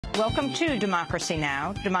Welcome to Democracy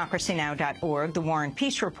Now!, democracynow.org, the War and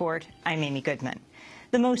Peace Report. I'm Amy Goodman.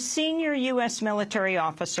 The most senior U.S. military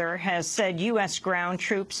officer has said U.S. ground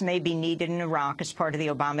troops may be needed in Iraq as part of the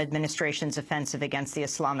Obama administration's offensive against the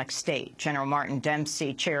Islamic State. General Martin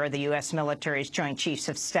Dempsey, chair of the U.S. military's Joint Chiefs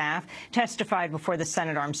of Staff, testified before the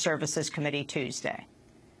Senate Armed Services Committee Tuesday.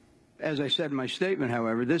 As I said in my statement,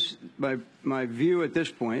 however, my view at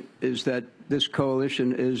this point is that this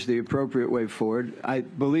coalition is the appropriate way forward. I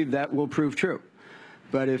believe that will prove true.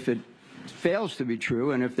 But if it fails to be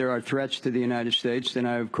true, and if there are threats to the United States, then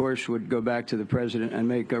I, of course, would go back to the President and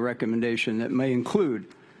make a recommendation that may include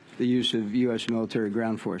the use of U.S. military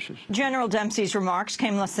ground forces. General Dempsey's remarks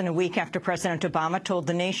came less than a week after President Obama told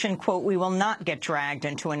the nation, quote, "We will not get dragged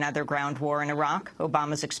into another ground war in Iraq."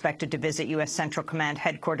 Obama's expected to visit U.S. Central Command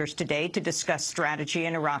headquarters today to discuss strategy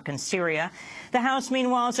in Iraq and Syria. The House,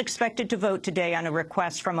 meanwhile, is expected to vote today on a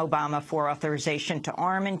request from Obama for authorization to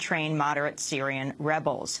arm and train moderate Syrian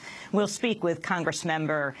rebels. We'll speak with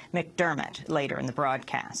Congressmember McDermott later in the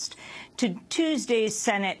broadcast. Tuesday's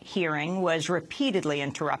Senate hearing was repeatedly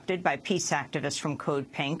interrupted by peace activists from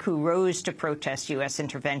CodePink, who rose to protest U.S.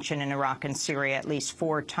 intervention in Iraq and Syria at least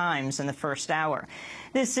 4 times in the first hour.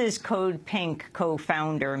 This is CodePink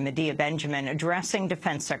co-founder Medea Benjamin addressing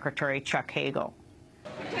Defense Secretary Chuck Hagel.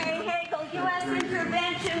 Secretary Hagel, U.S.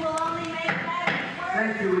 intervention will only make matters worse.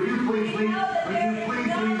 Thank you. Would you please leave the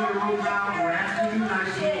room now? We're asking you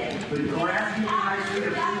nicely. We're asking you nicely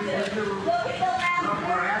to please leave the room.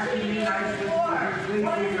 We're asking you nicely to please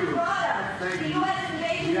leave the room. Thank you.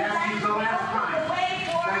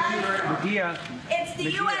 It's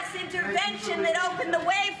the U.S. intervention that opened the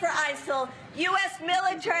way for ISIL. U.S.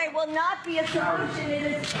 military will not be a solution. It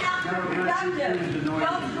is counterproductive.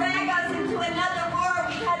 Don't drag us into another war.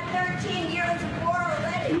 We've had 13 years of war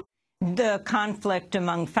already. The conflict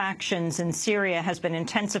among factions in Syria has been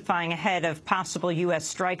intensifying ahead of possible U.S.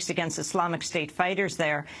 strikes against Islamic State fighters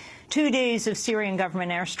there. 2 days of Syrian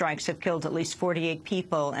government airstrikes have killed at least 48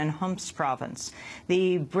 people in Homs province.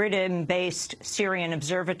 The Britain-based Syrian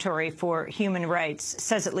Observatory for Human Rights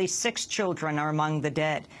says at least 6 children are among the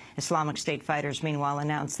dead. Islamic State fighters, meanwhile,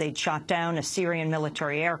 announced they'd shot down a Syrian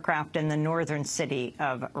military aircraft in the northern city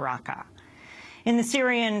of Raqqa. In the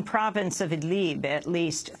Syrian province of Idlib, at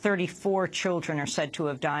least 34 children are said to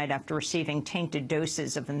have died after receiving tainted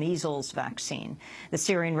doses of the measles vaccine. The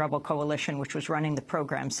Syrian rebel coalition, which was running the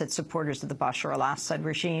program, said supporters of the Bashar al-Assad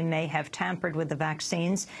regime may have tampered with the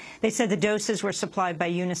vaccines. They said the doses were supplied by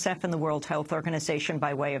UNICEF and the World Health Organization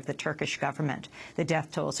by way of the Turkish government. The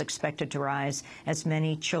death toll is expected to rise as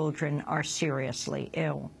many children are seriously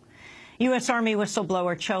ill. U.S. Army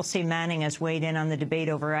whistleblower Chelsea Manning has weighed in on the debate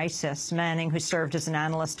over ISIS. Manning, who served as an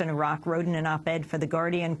analyst in Iraq, wrote in an op-ed for The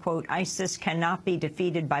Guardian, quote, "ISIS cannot be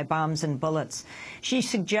defeated by bombs and bullets." She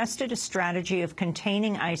suggested a strategy of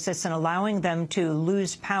containing ISIS and allowing them to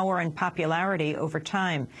lose power and popularity over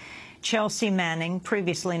time. Chelsea Manning,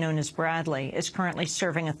 previously known as Bradley, is currently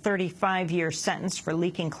serving a 35-year sentence for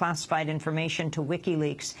leaking classified information to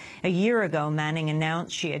WikiLeaks. A year ago, Manning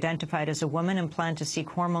announced she identified as a woman and planned to seek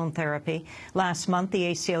hormone therapy. Last month, the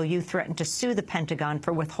ACLU threatened to sue the Pentagon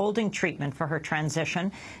for withholding treatment for her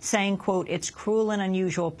transition, saying, quote, "It's cruel and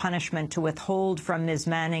unusual punishment to withhold from Ms.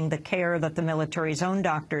 Manning the care that the military's own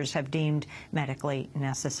doctors have deemed medically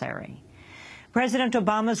necessary." President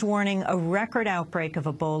Obama's warning a record outbreak of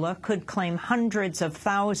Ebola could claim hundreds of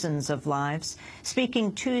thousands of lives.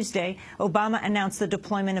 Speaking Tuesday, Obama announced the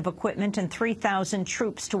deployment of equipment and 3,000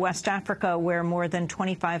 troops to West Africa, where more than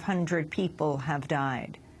 2,500 people have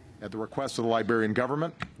died. At the request of the Liberian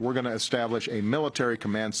government, we're going to establish a military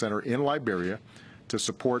command center in Liberia to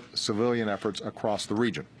support civilian efforts across the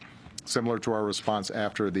region, similar to our response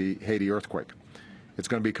after the Haiti earthquake. It's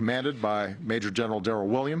going to be commanded by Major General Darrell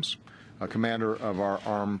Williams, a commander of our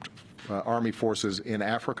armed Army forces in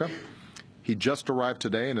Africa. He just arrived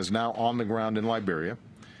today and is now on the ground in Liberia.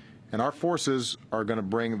 And our forces are going to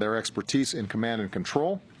bring their expertise in command and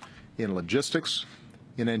control, in logistics,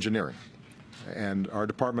 in engineering. And our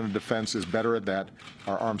Department of Defense is better at that.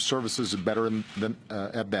 Our armed services is better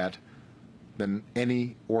at that than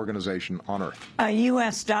any organization on earth. A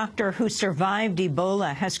U.S. doctor who survived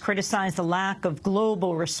Ebola has criticized the lack of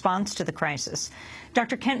global response to the crisis.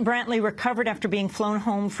 Dr. Kent Brantley recovered after being flown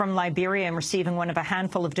home from Liberia and receiving one of a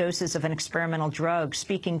handful of doses of an experimental drug.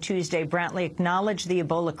 Speaking Tuesday, Brantley acknowledged the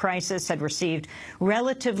Ebola crisis had received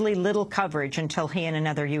relatively little coverage until he and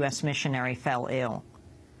another U.S. missionary fell ill.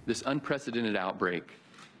 This unprecedented outbreak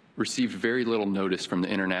received very little notice from the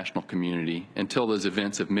international community until those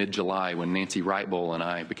events of mid-July when Nancy Wright-Bowl and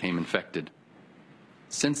I became infected.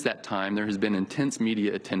 Since that time, there has been intense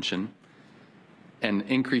media attention and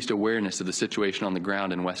increased awareness of the situation on the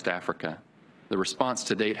ground in West Africa. The response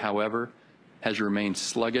to date, however, has remained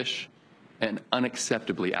sluggish and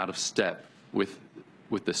unacceptably out of step with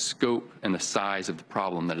the scope and the size of the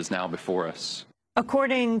problem that is now before us.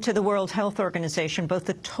 According to the World Health Organization, both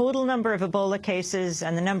the total number of Ebola cases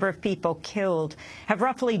and the number of people killed have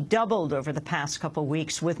roughly doubled over the past couple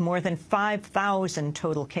weeks, with more than 5,000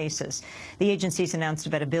 total cases. The agency's announced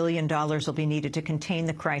about $1 billion will be needed to contain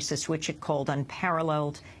the crisis, which it called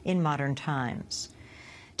unparalleled in modern times.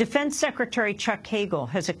 Defense Secretary Chuck Hagel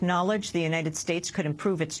has acknowledged the United States could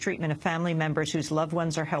improve its treatment of family members whose loved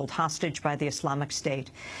ones are held hostage by the Islamic State.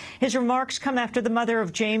 His remarks come after the mother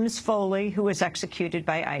of James Foley, who was executed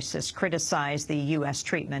by ISIS, criticized the U.S.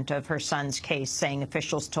 treatment of her son's case, saying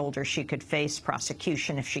officials told her she could face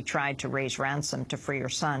prosecution if she tried to raise ransom to free her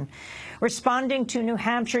son. Responding to New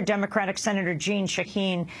Hampshire Democratic Senator Jeanne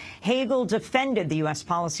Shaheen, Hagel defended the U.S.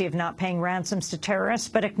 policy of not paying ransoms to terrorists,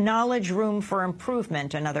 but acknowledged room for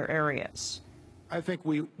improvement in other areas. I think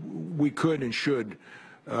we could and should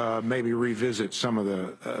maybe revisit some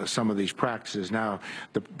of these practices. Now,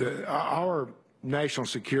 our national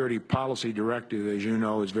security policy directive, as you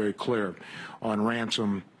know, is very clear on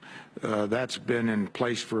ransom. That's been in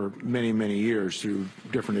place for many, many years through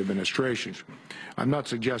different administrations. I'm not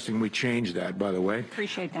suggesting we change that, by the way.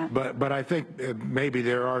 Appreciate that. But I think maybe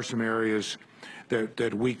there are some areas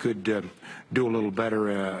that we could do a little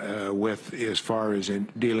better with, as far as in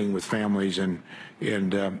dealing with families and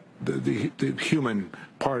the human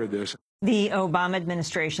part of this. The Obama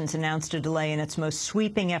administration's announced a delay in its most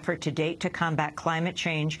sweeping effort to date to combat climate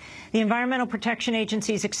change. The Environmental Protection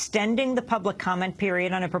Agency is extending the public comment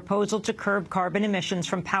period on a proposal to curb carbon emissions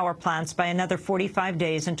from power plants by another 45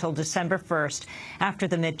 days until December 1st, after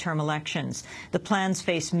the midterm elections. The plans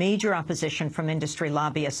face major opposition from industry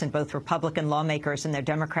lobbyists and both Republican lawmakers and their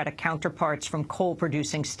Democratic counterparts from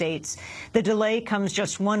coal-producing states. The delay comes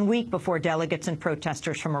just 1 week before delegates and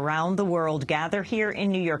protesters from around the world gather here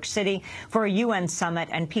in New York City for a UN summit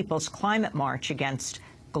and People's Climate March against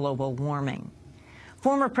global warming.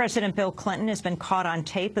 Former President Bill Clinton has been caught on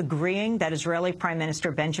tape agreeing that Israeli Prime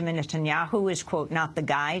Minister Benjamin Netanyahu is, quote, not the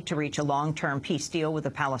guy to reach a long-term peace deal with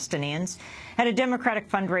the Palestinians. At a Democratic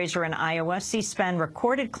fundraiser in Iowa, C-SPAN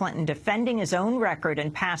recorded Clinton defending his own record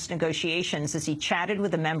in past negotiations as he chatted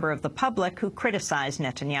with a member of the public who criticized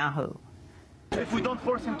Netanyahu. If we don't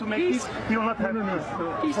force him to make peace, he will not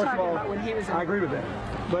have peace. First of all, I agree with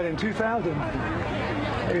that. But in 2000,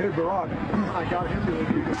 Ehud Barak, I got him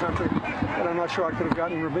to do something that I'm not sure I could have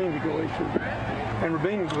gotten Rabin to go into. And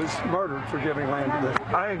Rabin was murdered for giving land to the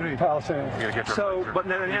Palestinians. But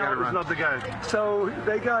Netanyahu is not the guy. So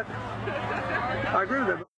they got, I agree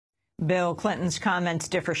with that. Bill Clinton's comments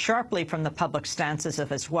differ sharply from the public stances of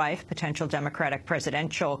his wife, potential Democratic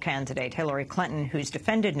presidential candidate Hillary Clinton, who's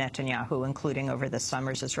defended Netanyahu, including over this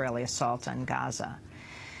summer's Israeli assault on Gaza.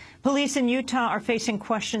 Police in Utah are facing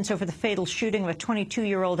questions over the fatal shooting of a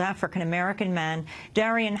 22-year-old African-American man.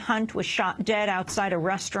 Darrien Hunt was shot dead outside a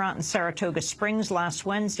restaurant in Saratoga Springs last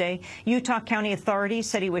Wednesday. Utah County authorities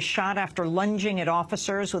said he was shot after lunging at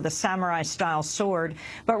officers with a samurai-style sword.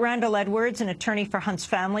 But Randall Edwards, an attorney for Hunt's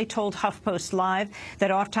family, told HuffPost Live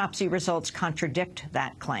that autopsy results contradict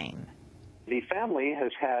that claim. The family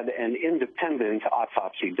has had an independent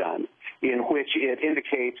autopsy done in which it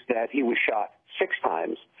indicates that he was shot 6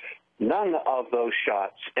 times. None of those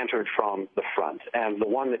shots entered from the front, and the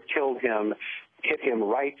one that killed him hit him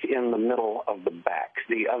right in the middle of the back.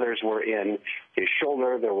 The others were in his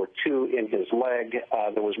shoulder. There were 2 in his leg.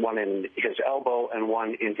 There was 1 in his elbow and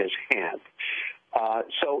 1 in his hand.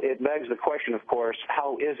 So it begs the question, of course,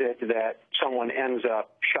 how is it that someone ends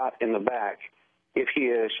up shot in the back if he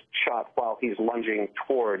is shot while he's lunging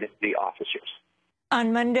toward the officers?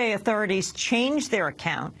 On Monday, authorities changed their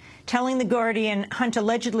account, telling The Guardian Hunt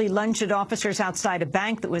allegedly lunged at officers outside a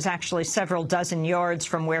bank that was actually several dozen yards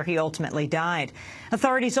from where he ultimately died.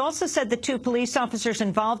 Authorities also said the 2 police officers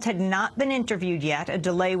involved had not been interviewed yet, a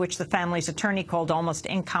delay which the family's attorney called almost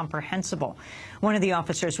incomprehensible. One of the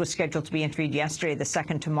officers was scheduled to be interviewed yesterday, the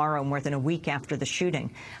second tomorrow, more than a week after the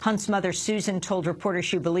shooting. Hunt's mother, Susan, told reporters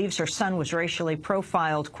she believes her son was racially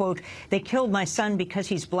profiled. Quote, "They killed my son because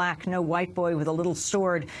he's black. No white boy with a little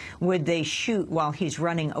sword would they shoot while he's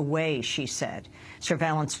running away," she said.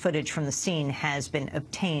 Surveillance footage from the scene has been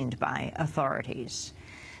obtained by authorities.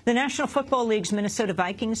 The National Football League's Minnesota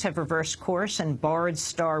Vikings have reversed course and barred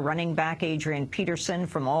star running back Adrian Peterson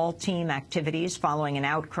from all team activities following an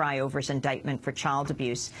outcry over his indictment for child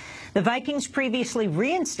abuse. The Vikings previously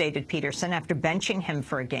reinstated Peterson after benching him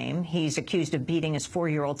for a game. He's accused of beating his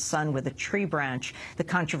 4-year-old son with a tree branch. The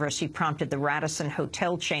controversy prompted the Radisson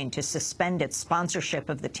hotel chain to suspend its sponsorship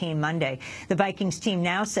of the team Monday. The Vikings team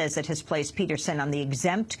now says it has placed Peterson on the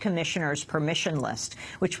exempt commissioner's permission list,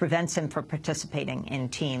 which prevents him from participating in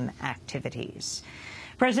team activities.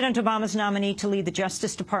 President Obama's nominee to lead the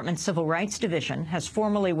Justice Department's Civil Rights Division has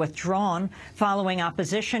formally withdrawn following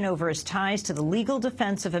opposition over his ties to the legal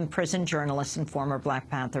defense of imprisoned journalist and former Black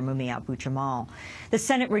Panther Mumia Abu-Jamal. The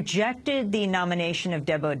Senate rejected the nomination of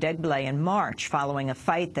Debo Adegbile in March following a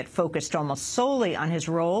fight that focused almost solely on his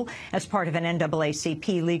role as part of an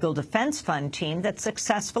NAACP legal defense fund team that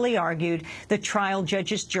successfully argued the trial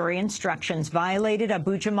judge's jury instructions violated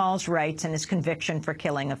Abu-Jamal's rights in his conviction for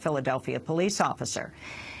killing a Philadelphia police officer.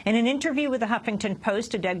 In an interview with the Huffington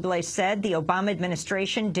Post, Adegbile said the Obama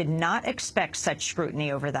administration did not expect such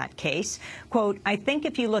scrutiny over that case. Quote, "I think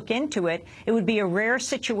if you look into it, it would be a rare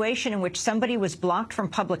situation in which somebody was blocked from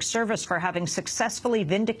public service for having successfully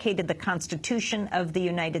vindicated the Constitution of the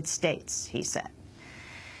United States," he said.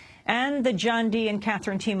 And the John D. and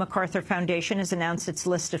Catherine T. MacArthur Foundation has announced its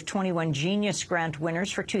list of 21 Genius Grant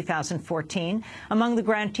winners for 2014. Among the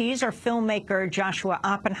grantees are filmmaker Joshua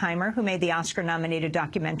Oppenheimer, who made the Oscar-nominated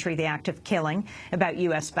documentary The Act of Killing about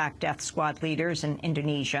U.S.-backed death squad leaders in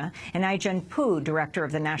Indonesia, and Ai-jen Poo, director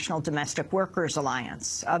of the National Domestic Workers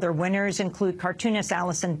Alliance. Other winners include cartoonist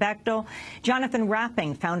Alison Bechdel, Jonathan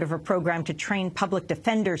Rapping, founder of a program to train public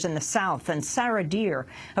defenders in the South, and Sarah Deer,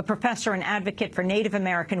 a professor and advocate for Native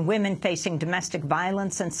American women facing domestic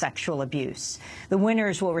violence and sexual abuse. The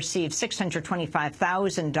winners will receive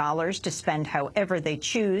 $625,000 to spend however they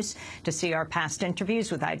choose. To see our past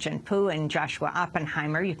interviews with Ai-jen Poo and Joshua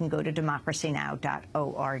Oppenheimer, you can go to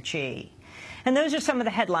democracynow.org. And those are some of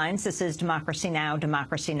the headlines. This is Democracy Now!,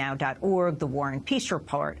 democracynow.org, The War and Peace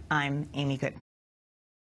Report. I'm Amy Good.